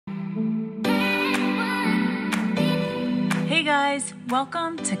Hey guys,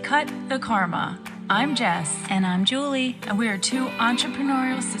 welcome to Cut the Karma. I'm Jess. And I'm Julie. And we are two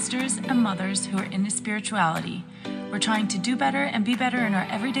entrepreneurial sisters and mothers who are into spirituality. We're trying to do better and be better in our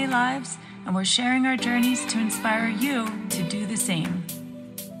everyday lives, and we're sharing our journeys to inspire you to do the same.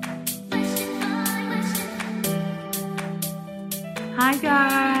 Hi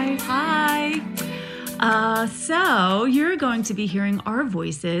guys. Hi. So you're going to be hearing our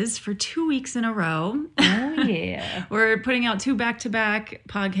voices for 2 weeks in a row. Oh yeah. We're putting out 2 back-to-back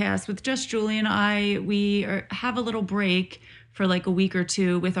podcasts with just Julie and I. We have a little break for like a week or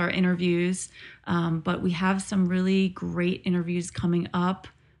two with our interviews, but we have some really great interviews coming up.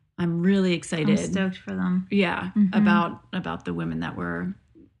 I'm really excited. I'm stoked for them. Yeah, about the women that we're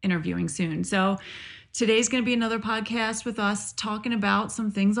interviewing soon. So today's going to be another podcast with us talking about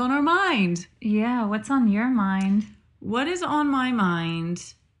some things on our mind. Yeah, what's on your mind? What is on my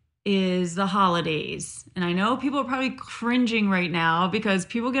mind is the holidays. And I know people are probably cringing right now because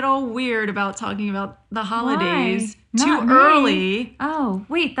people get all weird about talking about the holidays too early. Oh,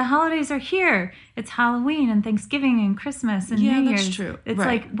 wait, the holidays are here. It's Halloween and Thanksgiving and Christmas and New Year's. That's true. It's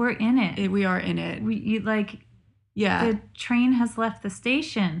right. like we're in it. We are in it. The train has left the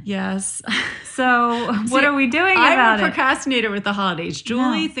station. Yes. So what are we doing about it? I'm a procrastinator with the holidays.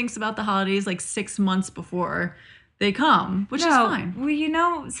 Julie thinks about the holidays like 6 months before they come, which is fine. Well, you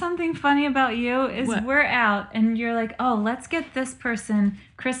know, something funny about you is we're out and you're like, oh, let's get this person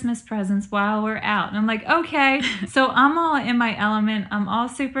Christmas presents while we're out. And I'm like, okay. So I'm all in my element. I'm all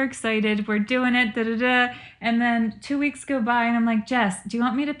super excited. We're doing it. And then 2 weeks go by and I'm like, Jess, do you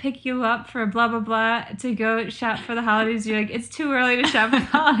want me to pick you up for blah, blah, blah to go shop for the holidays? You're like, it's too early to shop for the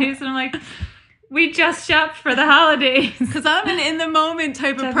holidays. And I'm like, we just shopped for the holidays. Because I'm an in-the-moment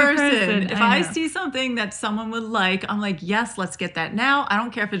type of person. If I see something that someone would like, I'm like, yes, let's get that now. I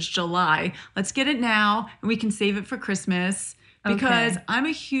don't care if it's July. Let's get it now, and we can save it for Christmas. Because I'm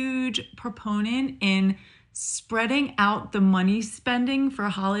a huge proponent in spreading out the money spending for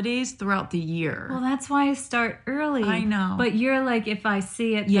holidays throughout the year. Well, that's why I start early. I know. But you're like, if I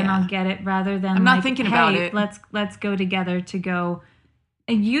see it, then I'll get it, rather than I'm not thinking about it. Let's go together to go.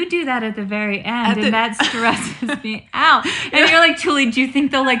 And you do that at the very end, and that stresses me out. And you're like, Julie, do you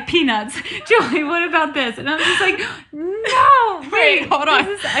think they'll like peanuts? Julie, what about this? And I'm just like, no, wait, hold on.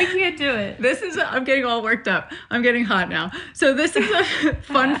 I can't do it. I'm getting all worked up. I'm getting hot now. So this is a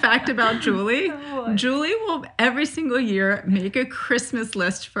fun fact about Julie. What? Julie will every single year make a Christmas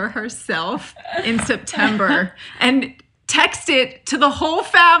list for herself in September and text it to the whole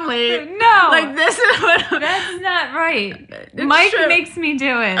family. No. Like, this is what... That's not right. Mike makes me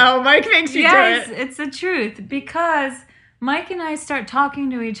do it. Oh, Mike makes me do it. Yes, it's the truth. Because Mike and I start talking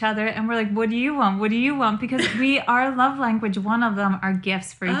to each other and we're like, what do you want? What do you want? Because our love language, one of them are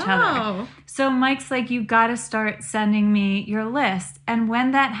gifts for each other. So Mike's like, you got to start sending me your list. And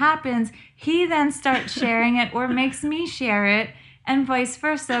when that happens, he then starts sharing it or makes me share it and vice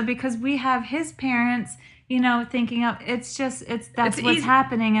versa, because we have his parents, you know, thinking of that's what's easy.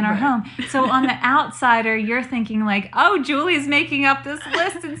 Happening in our home. So on the outsider, you're thinking like, oh, Julie's making up this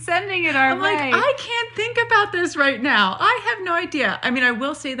list and sending it our way. I'm like, I can't think about this right now. I have no idea. I mean, I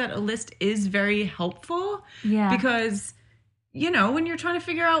will say that a list is very helpful. Yeah. Because, you know, when you're trying to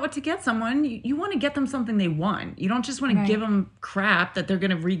figure out what to get someone, you want to get them something they want. You don't just want to give them crap that they're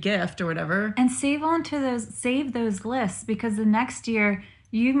going to re-gift or whatever. And save those lists, because the next year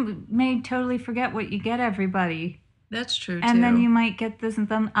you may totally forget what you get everybody. That's true, too. And then you might get this and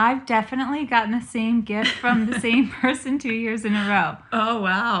then I've definitely gotten the same gift from the same person 2 years in a row. Oh,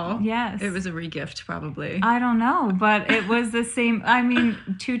 wow. Yes. It was a re-gift, probably. I don't know, but it was the same. I mean,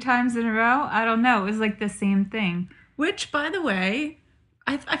 2 times in a row? I don't know. It was like the same thing. Which, by the way,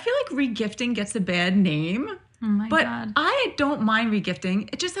 I feel like re-gifting gets a bad name. Oh, my But God. I don't mind re-gifting.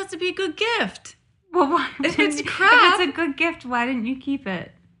 It just has to be a good gift. Well, why if it's crap, if it's a good gift, why didn't you keep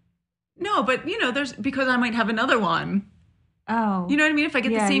it? No, but you know, because I might have another one. Oh, you know what I mean? If I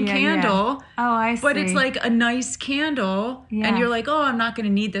get the same candle. Yeah. Oh, I see. But it's like a nice candle, and you're like, oh, I'm not going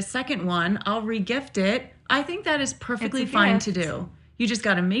to need the second one. I'll re-gift it. I think that is perfectly fine to do. You just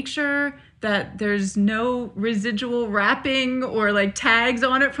got to make sure that there's no residual wrapping or like tags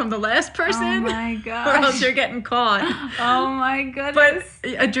on it from the last person. Oh my gosh. Or else you're getting caught. Oh my goodness.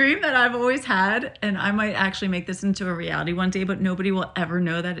 But a dream that I've always had, and I might actually make this into a reality one day, but nobody will ever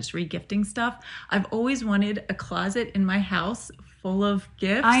know that it's re-gifting stuff. I've always wanted a closet in my house full of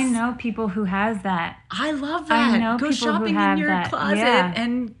gifts. I know people who has that. I love that. I know Go people shopping who have in your that. closet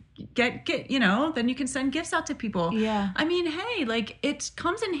and get you know, then you can send gifts out to people. Yeah. I mean, hey, like, it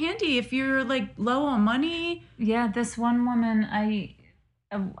comes in handy if you're like low on money. Yeah, this one woman,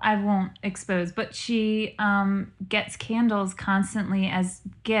 I won't expose, but she gets candles constantly as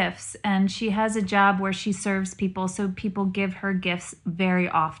gifts, and she has a job where she serves people, so people give her gifts very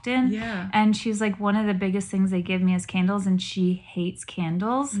often. Yeah. And she's like, one of the biggest things they give me is candles, and she hates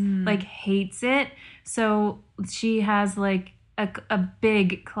candles, like hates it. So she has like a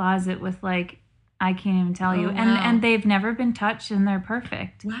big closet with like, I can't even tell you. Wow. And they've never been touched, and they're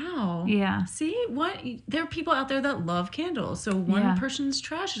perfect. Wow. Yeah. See, what? There are people out there that love candles. So one person's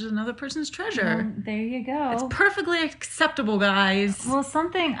trash is another person's treasure. Well, there you go. It's perfectly acceptable, guys. Well,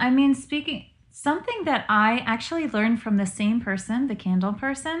 something that I actually learned from the same person, the candle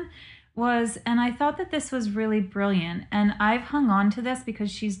person, was, and I thought that this was really brilliant. And I've hung on to this because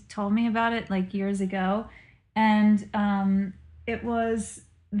she's told me about it like years ago. And it was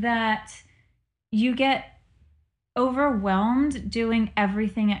that you get overwhelmed doing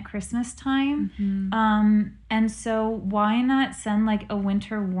everything at Christmas time. And so why not send like a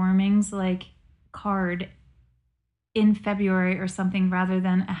winter warmings like card in February or something rather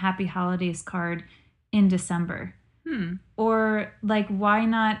than a happy holidays card in December? Or like, why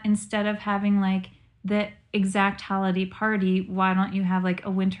not, instead of having like the exact holiday party, why don't you have like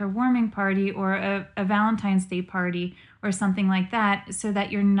a winter warming party or a Valentine's Day party or something like that, so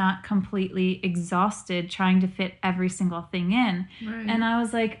that you're not completely exhausted trying to fit every single thing in. Right. And I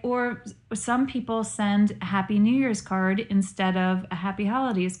was like, or some people send a Happy New Year's card instead of a Happy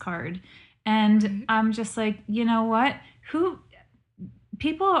Holidays card. And I'm just like, you know what?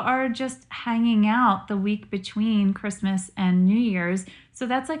 People are just hanging out the week between Christmas and New Year's. So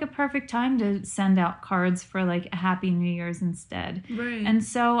that's like a perfect time to send out cards for like a Happy New Year's instead. Right. And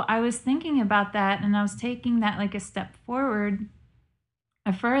so I was thinking about that, and I was taking that like a step forward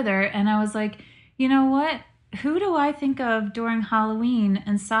further. And I was like, you know what? Who do I think of during Halloween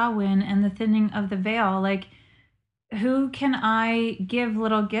and Samhain and the thinning of the veil? Like, who can I give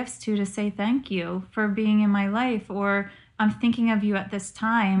little gifts to say thank you for being in my life? Or I'm thinking of you at this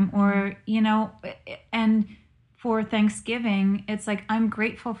time, or, you know, and for Thanksgiving, it's like, I'm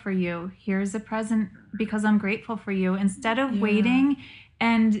grateful for you. Here's a present because I'm grateful for you. Instead of waiting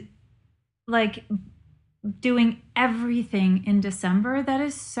and like doing everything in December, that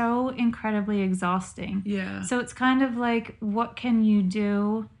is so incredibly exhausting. Yeah. So it's kind of like, what can you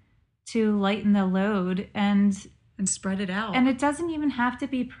do to lighten the load and spread it out? And it doesn't even have to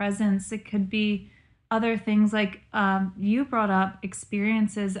be presents. It could be other things like you brought up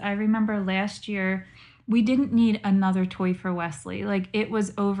experiences. I remember last year we didn't need another toy for Wesley. Like, it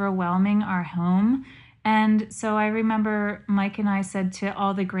was overwhelming our home. And so I remember Mike and I said to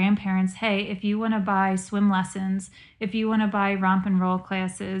all the grandparents, hey, if you want to buy swim lessons, if you want to buy romp and roll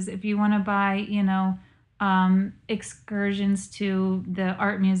classes, if you want to buy, you know, excursions to the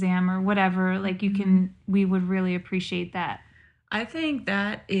art museum or whatever, like, you can, we would really appreciate that. I think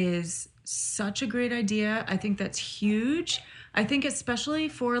that is such a great idea. I think that's huge. I think especially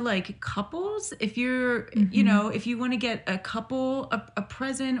for like couples, if you're, you know, if you want to get a couple a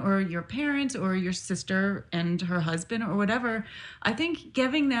present, or your parents or your sister and her husband or whatever, I think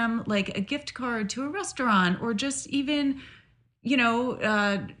giving them like a gift card to a restaurant, or just even, you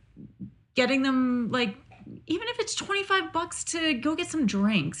know, getting them like, even if it's $25 to go get some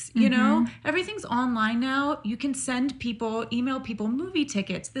drinks, you know, everything's online now. You can send people, email people, movie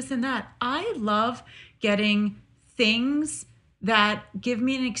tickets, this and that. I love getting things that give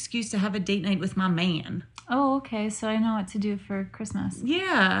me an excuse to have a date night with my man. Oh, okay. So I know what to do for Christmas.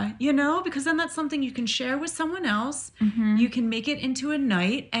 Yeah, you know, because then that's something you can share with someone else. You can make it into a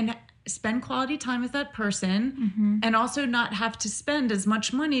night and spend quality time with that person, and also not have to spend as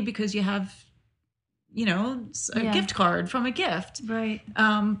much money because you have, you know, a gift card from a gift. Right.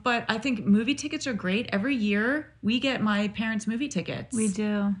 But I think movie tickets are great. Every year we get my parents' movie tickets. We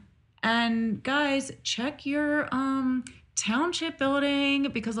do. And guys, check your township building,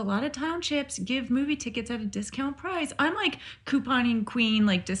 because a lot of townships give movie tickets at a discount price. I'm like couponing queen,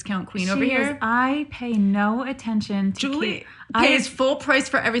 like discount queen over here. I pay no attention to Julie pays full price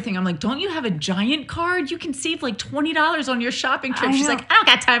for everything. I'm like, don't you have a Giant card? You can save like $20 on your shopping trip. She's like, I don't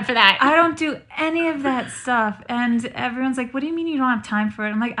got time for that. I don't do any of that stuff. And everyone's like, what do you mean you don't have time for it?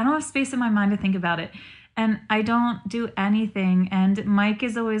 I'm like, I don't have space in my mind to think about it. And I don't do anything. And Mike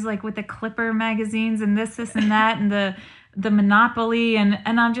is always like with the Clipper magazines and this and that, and the Monopoly, and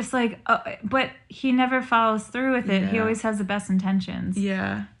I'm just like, but he never follows through with it. He always has the best intentions.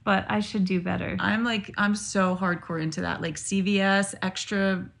 Yeah. But I should do better. I'm so hardcore into that. Like CVS,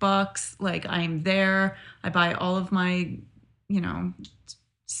 extra bucks, like I'm there. I buy all of my, you know,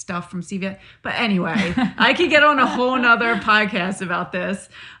 stuff from CVS. But anyway, I could get on a whole nother podcast about this.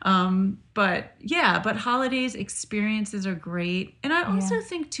 But holidays experiences are great. And I also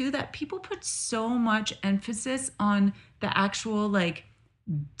think too that people put so much emphasis on the actual like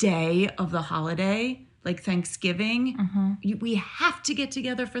day of the holiday, like Thanksgiving. We have to get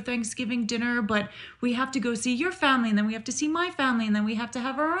together for Thanksgiving dinner, but we have to go see your family, and then we have to see my family, and then we have to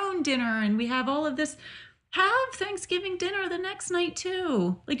have our own dinner, and we have all of this. Have Thanksgiving dinner the next night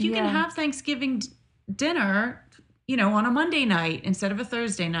too. Like you can have Thanksgiving dinner, on a Monday night instead of a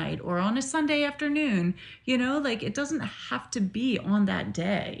Thursday night, or on a Sunday afternoon. Like it doesn't have to be on that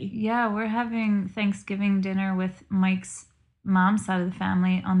day. Yeah, we're having Thanksgiving dinner with Mike's mom's side of the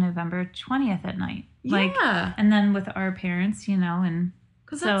family on November 20th at night. And then with our parents, and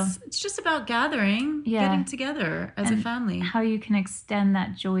because it's just about gathering, getting together as a family. How you can extend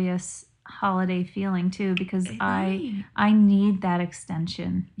that joyous holiday feeling too, because I need that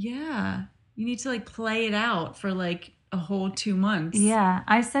extension. Yeah, you need to like play it out for like a whole 2 months. Yeah,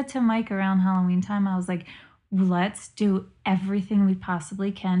 I said to Mike around Halloween time, I was like, let's do everything we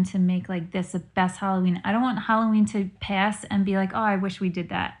possibly can to make like this the best Halloween. I don't want Halloween to pass and be like, oh, I wish we did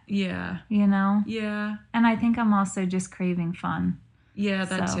that. Yeah. Yeah. And I think I'm also just craving fun. Yeah,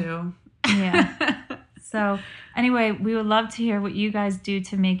 that too. Yeah. So anyway, we would love to hear what you guys do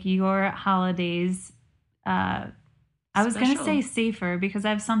to make your holidays, I was going to say safer because I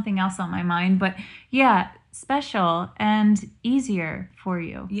have something else on my mind, but special and easier for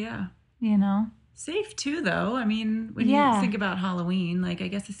you. Yeah. Safe too, though. I mean, when you think about Halloween, like I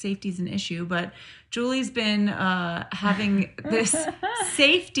guess the safety is an issue, but Julie's been having this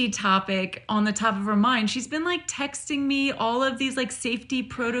safety topic on the top of her mind. She's been like texting me all of these like safety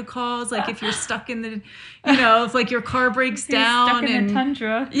protocols, like if you're stuck in the, if like your car breaks down, stuck in the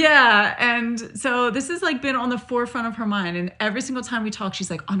tundra. Yeah, and so this has like been on the forefront of her mind. And every single time we talk, she's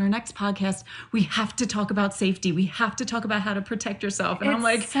like, on our next podcast, we have to talk about safety. We have to talk about how to protect yourself. And I'm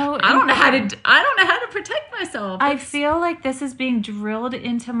like, I don't know how to protect myself. I feel like this is being drilled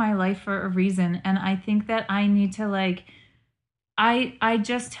into my life for a reason, and I think that I need to like I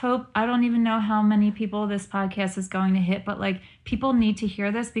just hope, I don't even know how many people this podcast is going to hit, but like people need to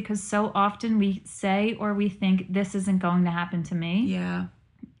hear this because so often we say or we think this isn't going to happen to me. Yeah.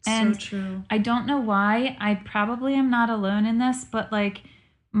 And so true. I don't know why. I probably am not alone in this, but like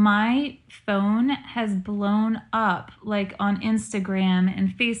my phone has blown up like on Instagram and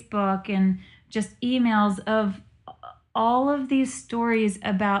Facebook and just emails of all of these stories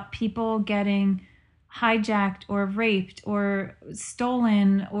about people getting hijacked or raped or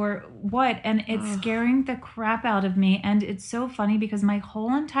stolen or what, and it's scaring the crap out of me. And it's so funny because my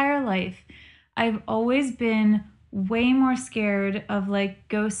whole entire life I've always been way more scared of like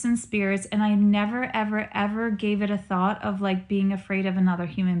ghosts and spirits, and I never ever gave it a thought of like being afraid of another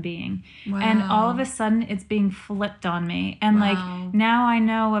human being. Wow. And all of a sudden it's being flipped on me, and like now I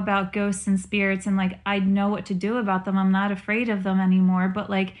know about ghosts and spirits, and like I know what to do about them. I'm not afraid of them anymore, but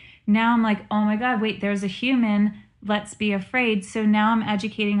like now I'm like, oh my god, wait, there's a human, let's be afraid. So now I'm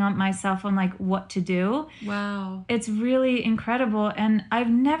educating on myself on like what to do. Wow. It's really incredible. And I've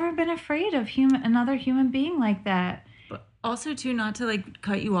never been afraid of another human being like that. But also too, not to like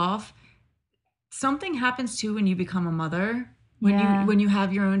cut you off, something happens too when you become a mother. When you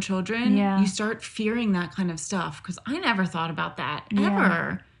have your own children, you start fearing that kind of stuff. Because I never thought about that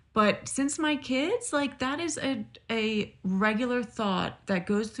ever. But since my kids, like that is a regular thought that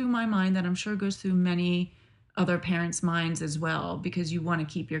goes through my mind, that I'm sure goes through many other parents' minds as well, because you want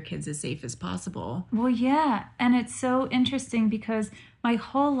to keep your kids as safe as possible. Well, yeah. And it's so interesting because my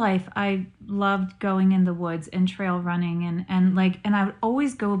whole life I loved going in the woods and trail running and I would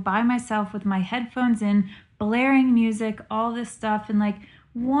always go by myself with my headphones in, blaring music, all this stuff. And like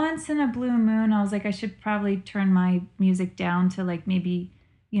once in a blue moon, I was like, I should probably turn my music down to like maybe,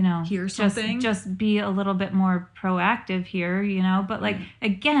 hear something, just be a little bit more proactive here, but like,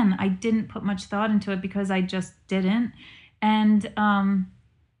 again, I didn't put much thought into it because I just didn't. And,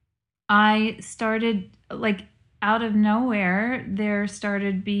 I started like out of nowhere, there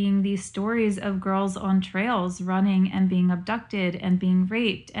started being these stories of girls on trails running and being abducted and being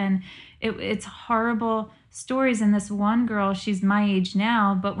raped. And it's horrible stories. And this one girl, she's my age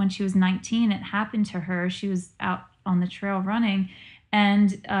now, but when she was 19, it happened to her. She was out on the trail running,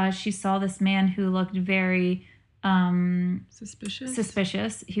 and she saw this man who looked very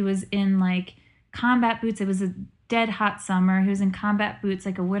suspicious. He was in like combat boots. It was a dead hot summer. He was in combat boots,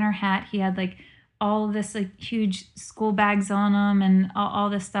 like a winter hat. He had like all of this like huge school bags on him and all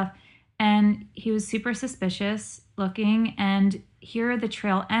this stuff. And he was super suspicious looking. And here the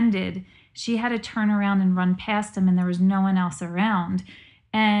trail ended. She had to turn around and run past him, and there was no one else around.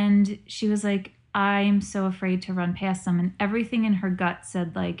 And she was like, I'm so afraid to run past them. And everything in her gut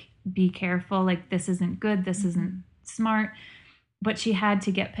said, like, be careful. Like, this isn't good. This isn't smart. But she had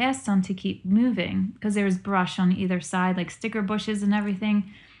to get past them to keep moving because there was brush on either side, like sticker bushes and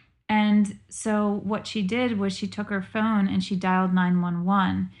everything. And so what she did was she took her phone and she dialed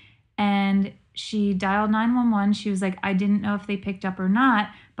 911. And she dialed 911. She was like, I didn't know if they picked up or not,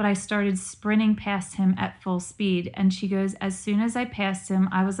 but I started sprinting past him at full speed. And she goes, as soon as I passed him,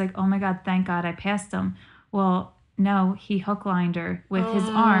 I was like, oh my God, thank God I passed him. Well, no, he hook lined her with his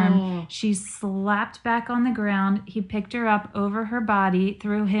arm. She slapped back on the ground. He picked her up over her body,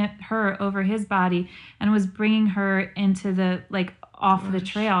 threw her over his body, and was bringing her into the, like, off the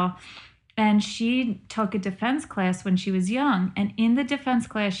trail. And she took a defense class when she was young. And in the defense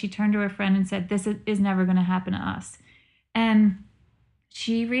class, she turned to her friend and said, this is never going to happen to us. And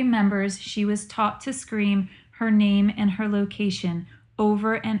she remembers she was taught to scream her name and her location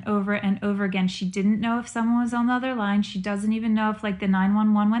over and over and over again. She didn't know if someone was on the other line. She doesn't even know if, like, the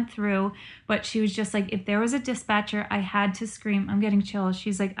 911 went through. But she was just like, if there was a dispatcher, I had to scream. I'm getting chills.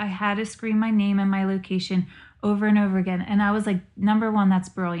 She's like, I had to scream my name and my location over and over again. And I was like, number one, that's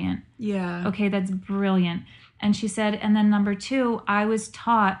brilliant. Yeah. Okay, that's brilliant. And she said, and then number two, I was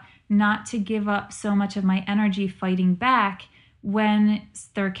taught not to give up so much of my energy fighting back when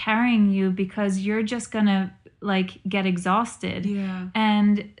they're carrying you, because you're just going to, like, get exhausted. Yeah.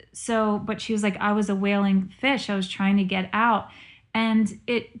 And so, but she was like, I was a wailing fish. I was trying to get out. And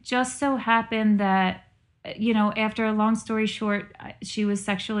it just so happened that, you know, after a long story short, she was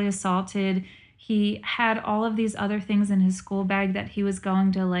sexually assaulted. He had all of these other things in his school bag that he was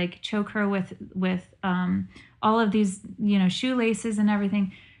going to, like, choke her with all of these, you know, shoelaces and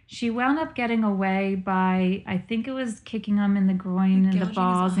everything. She wound up getting away by, I think it was kicking him in the groin and the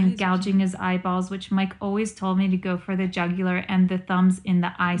balls and gouging his eyeballs, which Mike always told me to go for the jugular and the thumbs in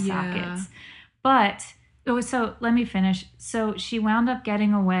the eye sockets. But, so let me finish. So she wound up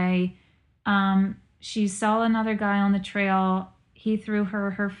getting away. She saw another guy on the trail. He threw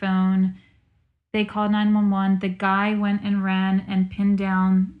her phone. They called 911. The guy went and ran and pinned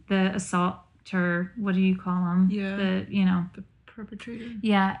down the assaulter. What do you call him? Yeah. The perpetrator.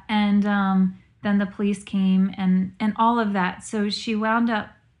 Yeah. And then the police came and all of that. So she wound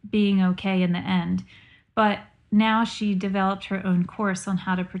up being okay in the end. But now she developed her own course on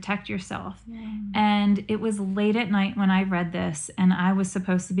how to protect yourself. Yeah. And it was late at night when I read this, and I was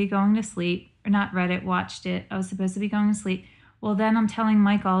supposed to be going to sleep. Or not read it, watched it. I was supposed to be going to sleep. Well, then I'm telling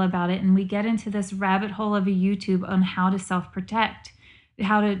Mike all about it, and we get into this rabbit hole of a YouTube on how to self-protect,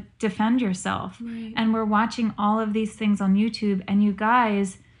 how to defend yourself. Right. And we're watching all of these things on YouTube. And you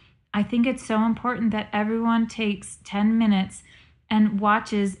guys, I think it's so important that everyone takes 10 minutes and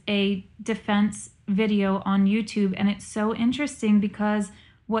watches a defense video on YouTube. And it's so interesting because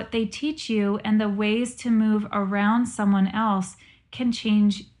what they teach you and the ways to move around someone else can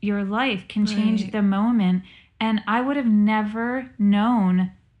change your life, can change the moment. And I would have never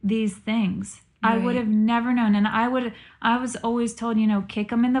known these things. Right. I would have never known. And I was always told, you know, kick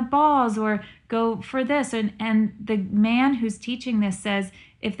them in the balls or go for this. And the man who's teaching this says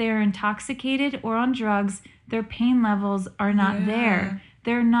if they're intoxicated or on drugs, their pain levels are not there.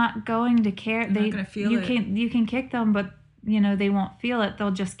 They're not going to care. They're not going to feel it. You can kick them, but, you know, they won't feel it.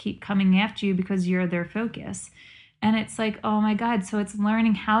 They'll just keep coming after you because you're their focus. And it's like, oh my God. So it's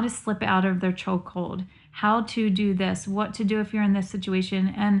learning how to slip out of their chokehold, how to do this, what to do if you're in this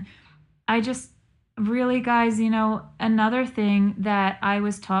situation. And I just really, guys, you know, another thing that I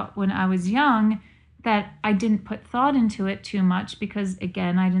was taught when I was young that I didn't put thought into it too much because,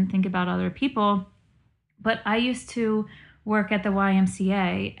 again, I didn't think about other people. But I used to work at the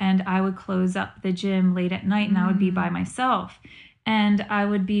YMCA, and I would close up the gym late at night, and I would be by myself. And I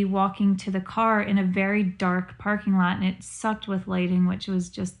would be walking to the car in a very dark parking lot, and it sucked with lighting, which was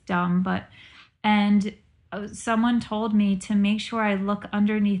just dumb. And someone told me to make sure I look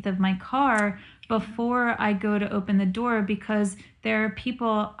underneath of my car before I go to open the door, because there are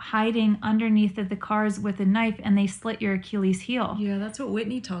people hiding underneath of the cars with a knife, and they slit your Achilles heel. Yeah, that's what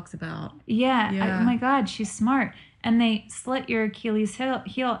Whitney talks about. Yeah. Oh my God, she's smart. And they slit your Achilles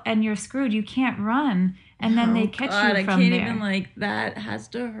heel, and you're screwed. You can't run. And then they catch you from there. I can't even, that has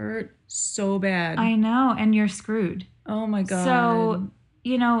to hurt so bad. I know, and you're screwed. Oh my God. So,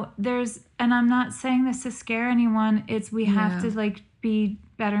 you know, and I'm not saying this to scare anyone. We have to be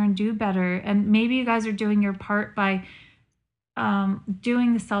better and do better. And maybe you guys are doing your part by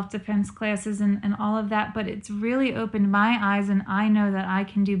doing the self-defense classes and all of that, but it's really opened my eyes, and I know that I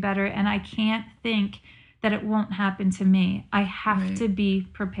can do better. And I can't think that it won't happen to me. I have to be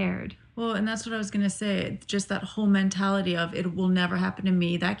prepared. Well, and that's what I was going to say. Just that whole mentality of it will never happen to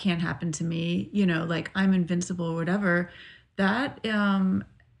me. That can't happen to me. You know, like I'm invincible or whatever. That,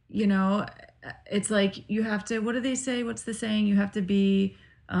 you know, it's like you have to, what do they say? What's the saying? You have to be,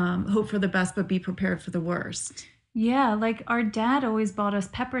 hope for the best, but be prepared for the worst. Yeah, like our dad always bought us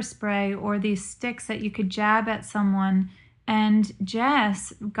pepper spray or these sticks that you could jab at someone. And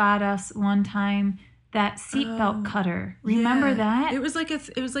Jess got us one time that seatbelt cutter. Remember that? It was like a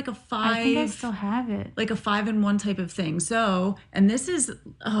 5. I think I still have it. Like a 5-in-1 type of thing. So, and this is,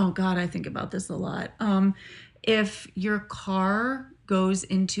 oh God, I think about this a lot. If your car goes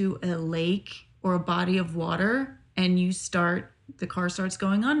into a lake or a body of water and the car starts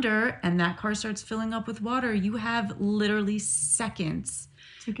going under and that car starts filling up with water, you have literally seconds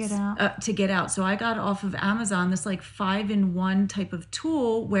to get out. So I got off of Amazon this like 5-in-1 type of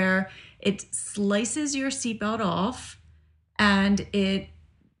tool where it slices your seatbelt off and it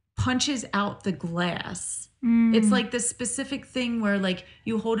punches out the glass. It's like this specific thing where like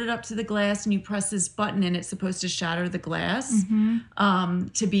you hold it up to the glass and you press this button and it's supposed to shatter the glass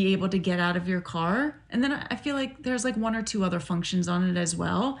to be able to get out of your car. And then I feel like there's like 1 or 2 other functions on it as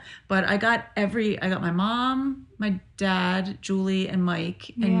well. But I got my mom, my dad, Julie, and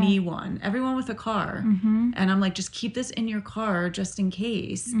Mike, and me one. Everyone with a car. And I'm like, just keep this in your car just in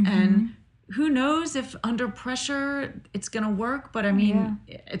case. And who knows if under pressure it's going to work, but I mean,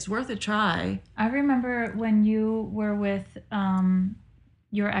 it's worth a try. I remember when you were with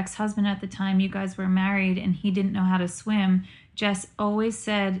your ex-husband at the time, you guys were married and he didn't know how to swim. Jess always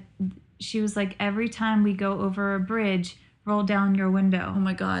said, she was like, every time we go over a bridge, roll down your window. Oh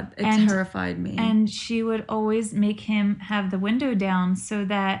my God, it terrified me. And she would always make him have the window down so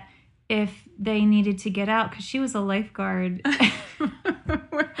that if they needed to get out, because she was a lifeguard. I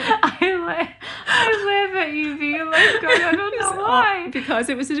laugh at you being a lifeguard. I don't know why. Because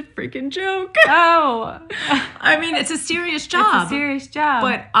it was a freaking joke. Oh. I mean, it's a serious job. It's a serious job.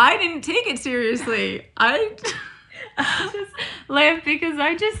 But I didn't take it seriously. I just laugh because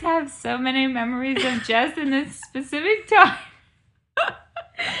I just have so many memories of Jess in this specific time.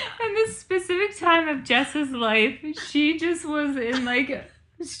 In this specific time of Jess's life, she just was in like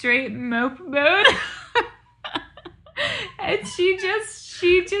straight mope mode. And she just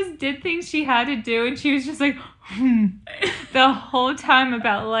did things she had to do, and she was just like the whole time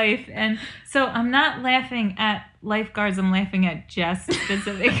about life. And so I'm not laughing at lifeguards, I'm laughing at Jess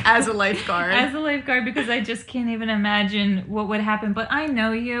specifically. As a lifeguard. As a lifeguard, because I just can't even imagine what would happen. But I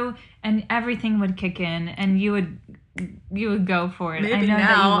know you, and everything would kick in, and you would go for it. Maybe I know now.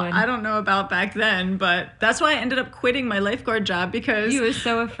 that you would. I don't know about back then, but that's why I ended up quitting my lifeguard job, because you were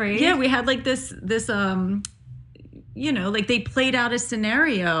so afraid. Yeah, we had like this you know, like they played out a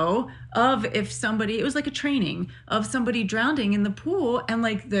scenario of if somebody, it was like a training of somebody drowning in the pool, and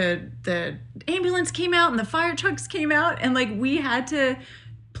like the ambulance came out and the fire trucks came out, and like we had to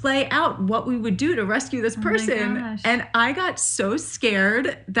play out what we would do to rescue this person. And I got so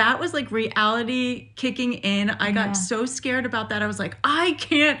scared. That was like reality kicking in. I got so scared about that. I was like, I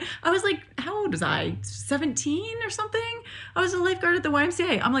was like, how old was I? 17 or something? I was a lifeguard at the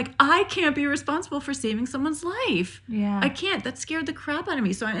YMCA. I'm like, I can't be responsible for saving someone's life. Yeah. I can't. That scared the crap out of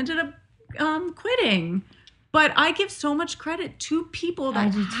me. So I ended up quitting. But I give so much credit to people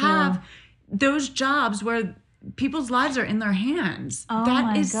that have those jobs where people's lives are in their hands.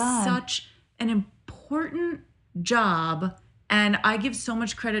 That is such an important job, and I give so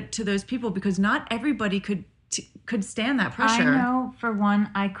much credit to those people, because not everybody could stand that pressure. I know, for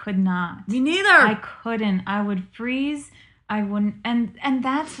one, I could not. Me neither. I couldn't. I would freeze. I wouldn't, and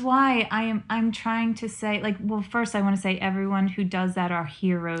that's why I'm trying to say, like, well, first I want to say everyone who does that are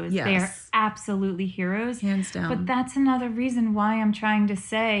heroes. Yes. They are absolutely heroes. Hands down. But that's another reason why I'm trying to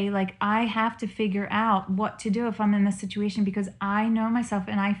say, like, I have to figure out what to do if I'm in this situation, because I know myself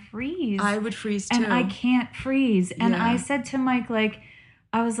and I freeze. I would freeze too. And I can't freeze. And I said to Mike, like,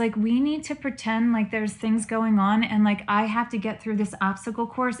 I was like, we need to pretend like there's things going on, and like I have to get through this obstacle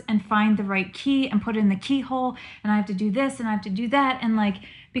course and find the right key and put it in the keyhole, and I have to do this and I have to do that, and like,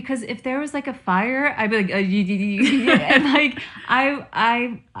 because if there was like a fire, I'd be like, and like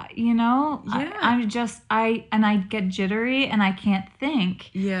I you know, I'm just and I get jittery and I can't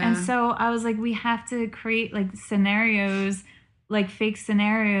think. Yeah. And so I was like, we have to create like scenarios, like fake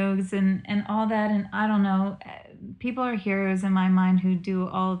scenarios and all that, and I don't know. People are heroes in my mind who do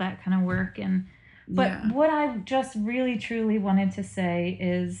all that kind of work. But what I just really truly wanted to say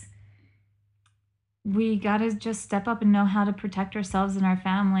is we got to just step up and know how to protect ourselves and our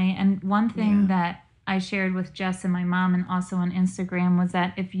family. And one thing that I shared with Jess and my mom and also on Instagram was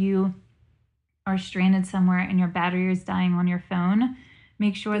that if you are stranded somewhere and your battery is dying on your phone,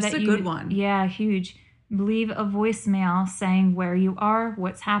 make sure That's that a good one. Yeah, huge. Leave a voicemail saying where you are,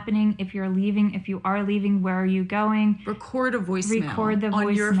 what's happening, if you're leaving, if you are leaving, where are you going. Record a voicemail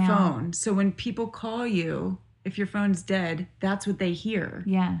on your phone. So when people call you, if your phone's dead, that's what they hear.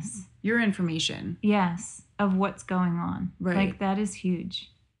 Yes. Your information. Yes, of what's going on. Right. Like, that is huge.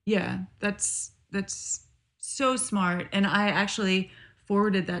 Yeah, that's so smart. And I actually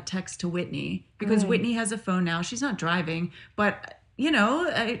forwarded that text to Whitney because Whitney has a phone now. She's not driving, but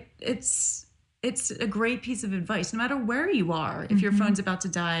it's a great piece of advice. No matter where you are, if your phone's about to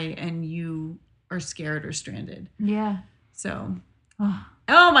die and you are scared or stranded. Yeah. So,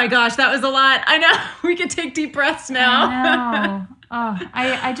 oh my gosh, that was a lot. I know. We can take deep breaths now. I know.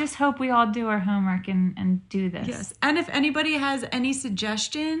 I just hope we all do our homework and do this. Yes. And if anybody has any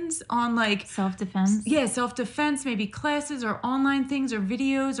suggestions on like self-defense. Yeah, self-defense, maybe classes or online things or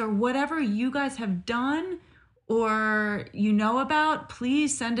videos or whatever you guys have done or you know about,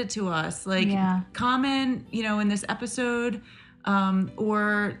 please send it to us. Like comment, in this episode,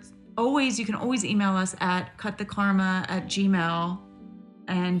 or you can always email us at cutthekarma@gmail.com.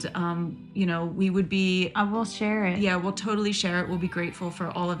 And, we would be... I will share it. Yeah, we'll totally share it. We'll be grateful for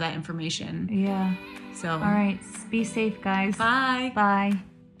all of that information. Yeah. So. All right. Be safe, guys. Bye. Bye.